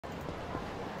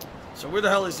So where the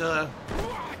hell is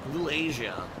Little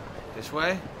Asia? This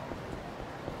way?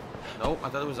 Nope, I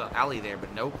thought there was an alley there,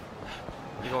 but nope.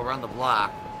 We go around the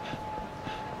block.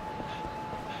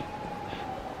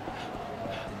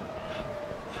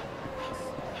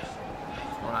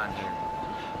 What's going on here?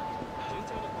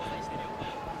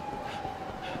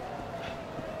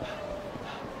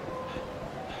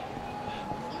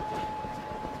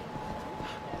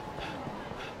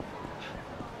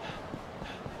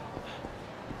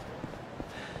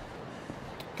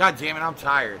 God damn it, I'm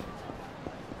tired.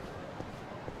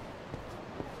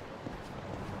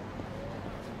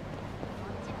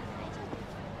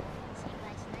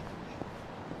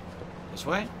 This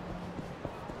way?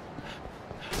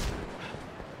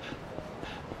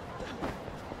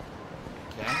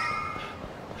 Okay.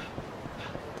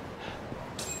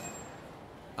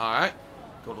 Alright.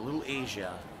 Go to Little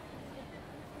Asia.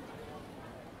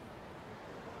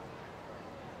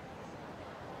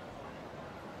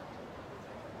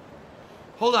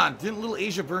 Hold on, didn't Little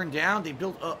Asia burn down? They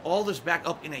built all this back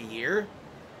up in a year?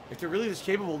 If they're really this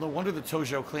capable, no wonder the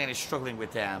Tojo clan is struggling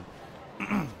with them.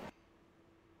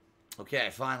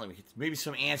 Okay, finally, we get maybe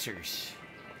some answers.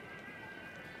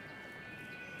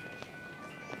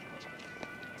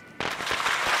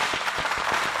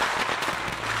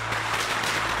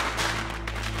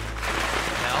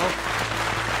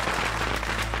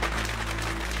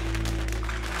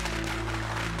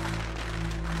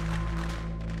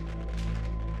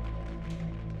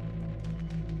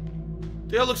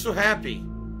 They all look so happy.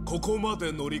 ここま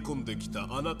で乗り込んできた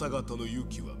あなた方の勇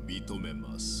気は認め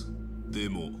ます。で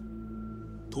も、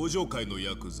登場界の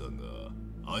ヤクザが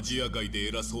アジア外で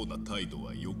偉そうな態度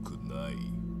は良くな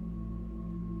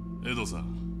い。エドさ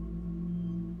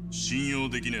ん、信用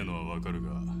できねえのはわかる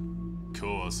が、今日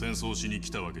は戦争しに来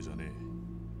たわけじゃね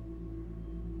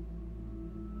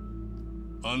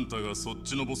え。あんたがそっ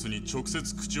ちのボスに直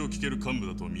接口を聞ける幹部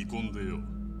だと見込んでよ。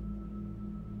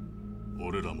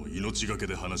俺らも命がけ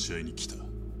で話し合いに来た。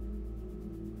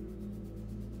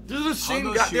They're the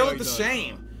same guy. They look the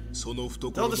same.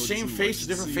 They all the same face,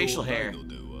 different facial hair.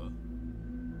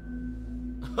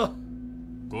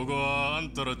 ここはあ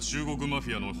んたら中国マフ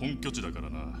ィアの本拠地だから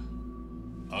な。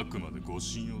あくまでご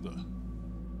信用だ。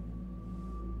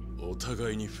お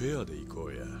互いにフェアで行こ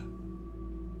うや。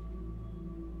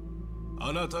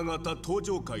あなた方登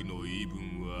場界の言い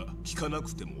分は聞かな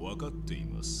くても分かってい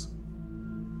ます。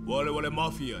我々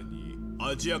マフィアに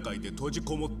アジア界で閉じ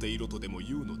こもっていろとでも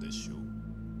言うのでしょう。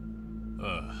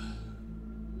ああ。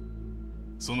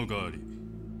その代わり、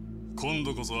今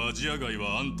度こそアジア外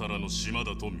はあんたらの島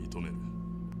だと認める。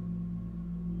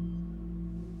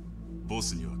ボ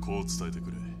スにはこう伝えて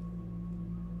くれ。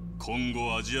今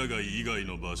後アジア外以外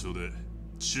の場所で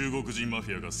中国人マ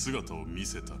フィアが姿を見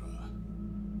せたら、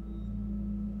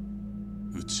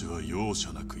うちは容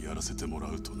赦なくやらせてもら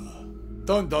うとな。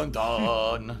ドンドンド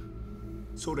ン。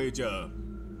それじゃあ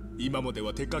今まで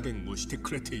は手加減をして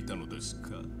くれていたのですか？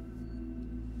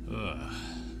ああ、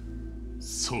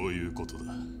そういうこと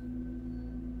だ。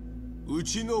う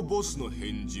ちのボスの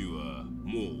返事は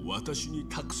もう私に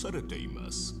託されてい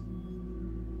ます。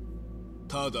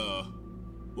ただ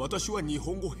私は日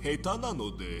本語下手な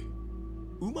ので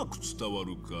うまく伝わ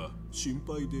るか心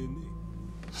配でね。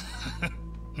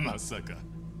まさか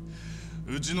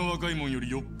うちの若いもんよ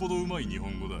りよっぽどうまい日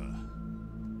本語だ。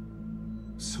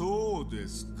そうで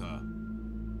すか。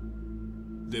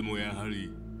でもやは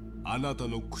りあなた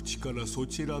の口からそ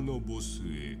ちらのボス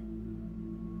へ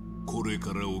これ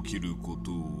から起きるこ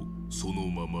とをその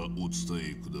ままお伝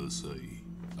えください。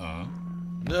あ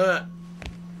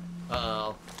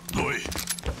あ？おい、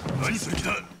何する気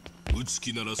だ。撃つ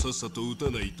気ならさっさと撃た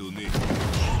ないとね。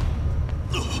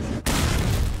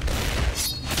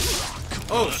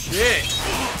Oh shit!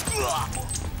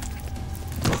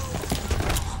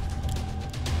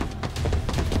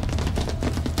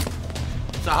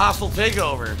 It's a hostile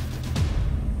takeover.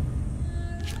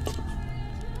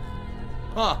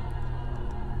 Huh.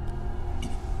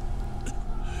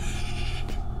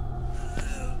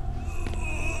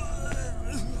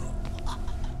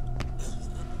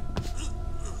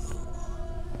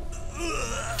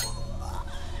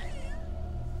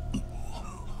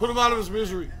 Put him out of his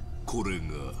misery. これ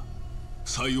が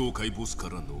最妖怪ボスか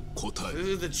らの答え。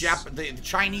 This is the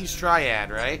Chinese Triad,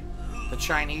 right? The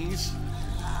Chinese.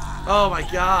 Oh my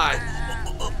god.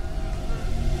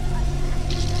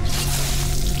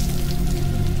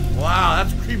 Wow,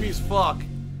 that's creepy as fuck.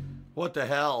 What the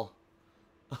hell?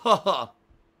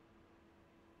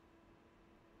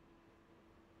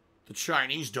 The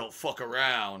Chinese don't fuck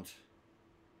around.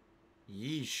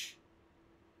 Yeesh.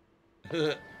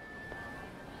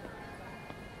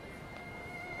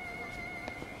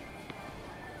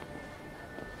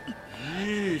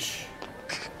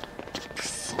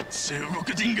 中国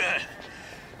人が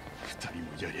二人も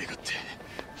やりやがって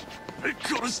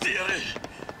殺してや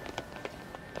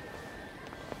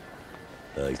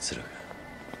れ。あいつらが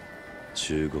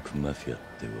中国マフィアっ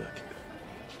てわけか。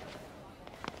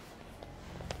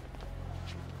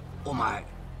お前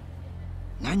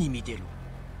何見てる？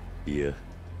いや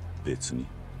別に。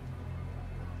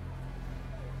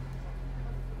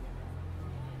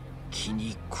気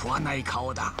に食わない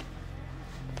顔だ。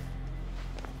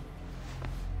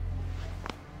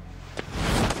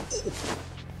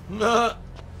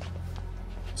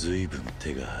ずいぶん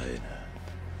手が早いな。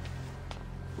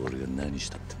俺が何し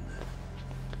たってんだ。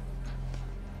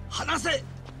話せ。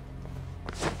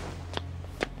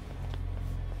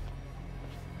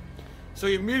 So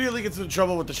he immediately gets into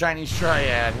trouble with the Chinese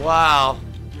Triad. Wow.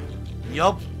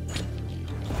 Yup.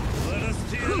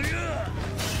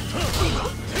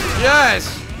 Yes!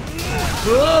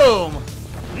 Boom!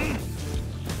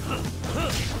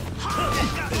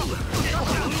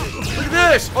 Look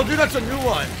at this! Oh, dude, that's a new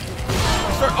one.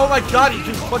 Oh my god, he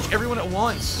can punch everyone at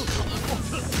once.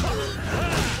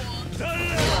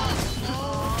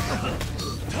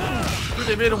 Dude,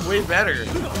 they made him way better.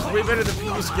 He's way better than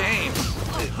previous games.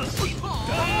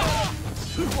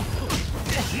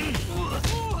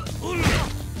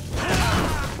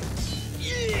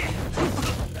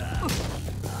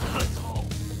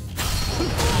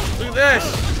 Look at this!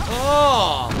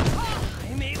 Oh!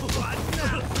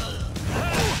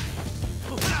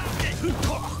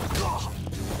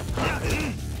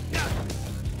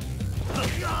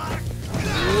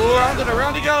 Round and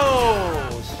around he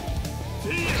goes!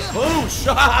 Boosh!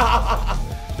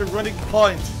 The running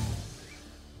punch.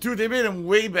 Dude, they made him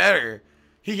way better.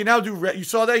 He can now do... You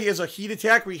saw that? He has a heat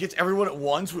attack where he hits everyone at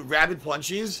once with rapid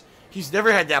punches. He's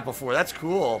never had that before. That's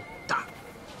cool.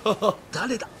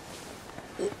 誰だ？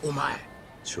お前。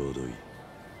ちょうどいい。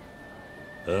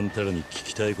あんたらに聞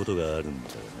きたいことがあるんだ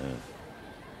よ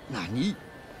な。何？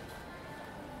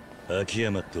秋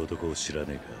山って男を知らね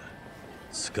えか。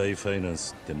スカイファイナン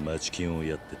スって町金を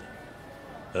やって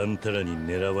た。あんたらに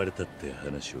狙われたって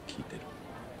話を聞いてる。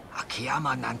秋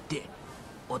山なんて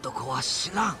男は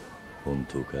知らん。本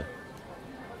当か？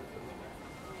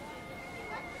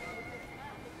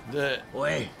で、お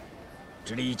い、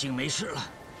这里已经没事了，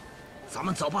咱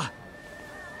们走吧。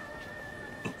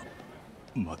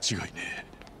間違いねえ。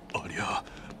ありゃ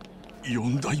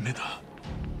4代目だ。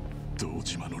堂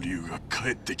島の竜が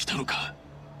帰ってきたのか。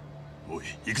おい、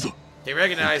行くぞ。They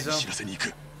recognize him. 知らせに行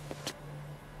く。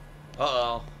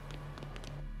Uh-oh.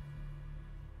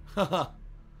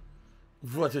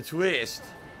 What a twist.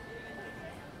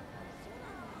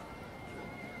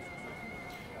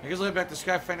 I guess I'll head back to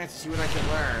Sky Finance to see what I can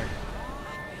learn.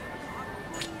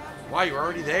 Wow, you're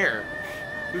already there.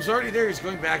 He was already there, he's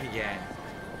going back again.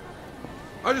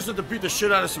 I just had to beat the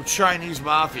shit out of some Chinese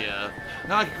mafia.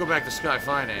 Now I can go back to Sky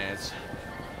Finance.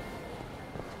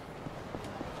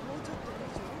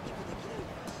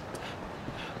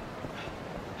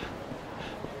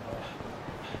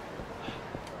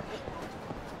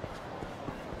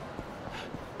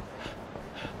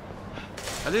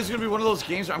 I think it's going to be one of those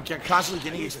games where I'm constantly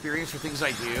getting experience for things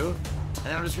I do, and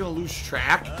then I'm just going to lose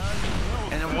track.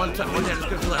 And then one day I'm just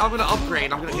going to be like, I'm going to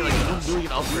upgrade. I'm going to get like 1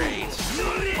 billion upgrades.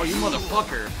 Oh, you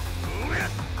motherfucker.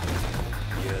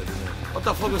 What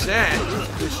the fuck was that?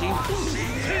 Fishy.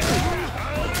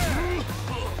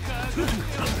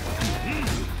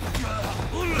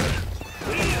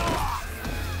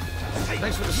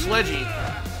 Thanks for the sledgy.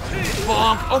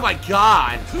 Bonk. Oh my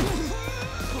god.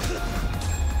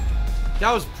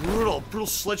 That was brutal. Brutal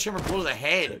sledgehammer blow to the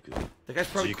head. The guy's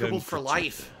probably crippled for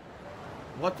life.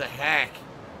 What the heck?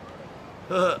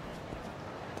 Ah,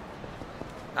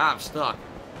 I'm stuck.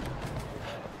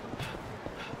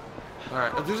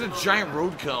 Alright, there's a giant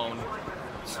road cone.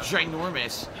 It's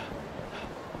ginormous.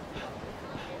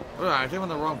 Alright, I think I'm on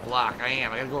the wrong block. I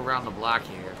am. I gotta go around the block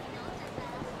here.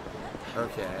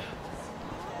 Okay.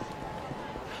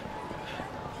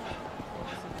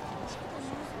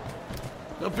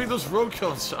 How big those road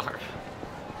cones are.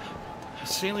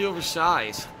 Insanely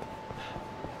oversized.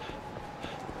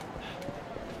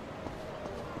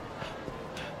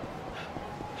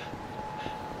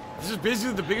 This is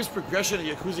basically the biggest progression a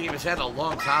Yakuza game has had in a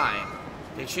long time.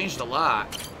 They changed a lot.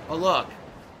 Oh, look.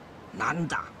 なん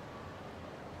だ。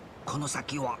この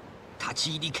先は立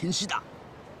ち入り禁止だ。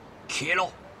消え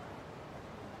ろ。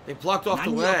 They blocked off the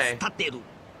何を way. 突っ立っている。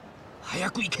早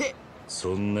く行け。そ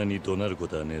んなに怒鳴るこ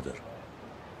とはねえだろ。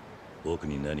奥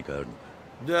に何かある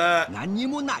のか。何に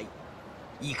もない。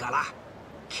いいから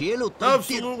消えろと言っ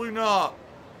てる。 Absolutely not.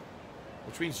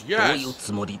 Which means どういう yes.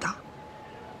 つもりだ。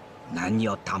何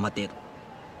を溜めてる。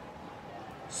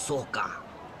そうか、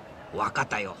わかっ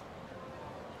たよ。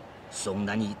そん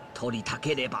なに取りた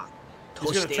ければ He's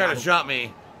とし gonna て try や to る。 shot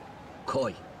me. 来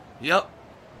い。 Yep.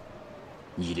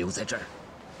 你留在这儿，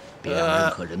别让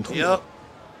任何人通过。 Yep.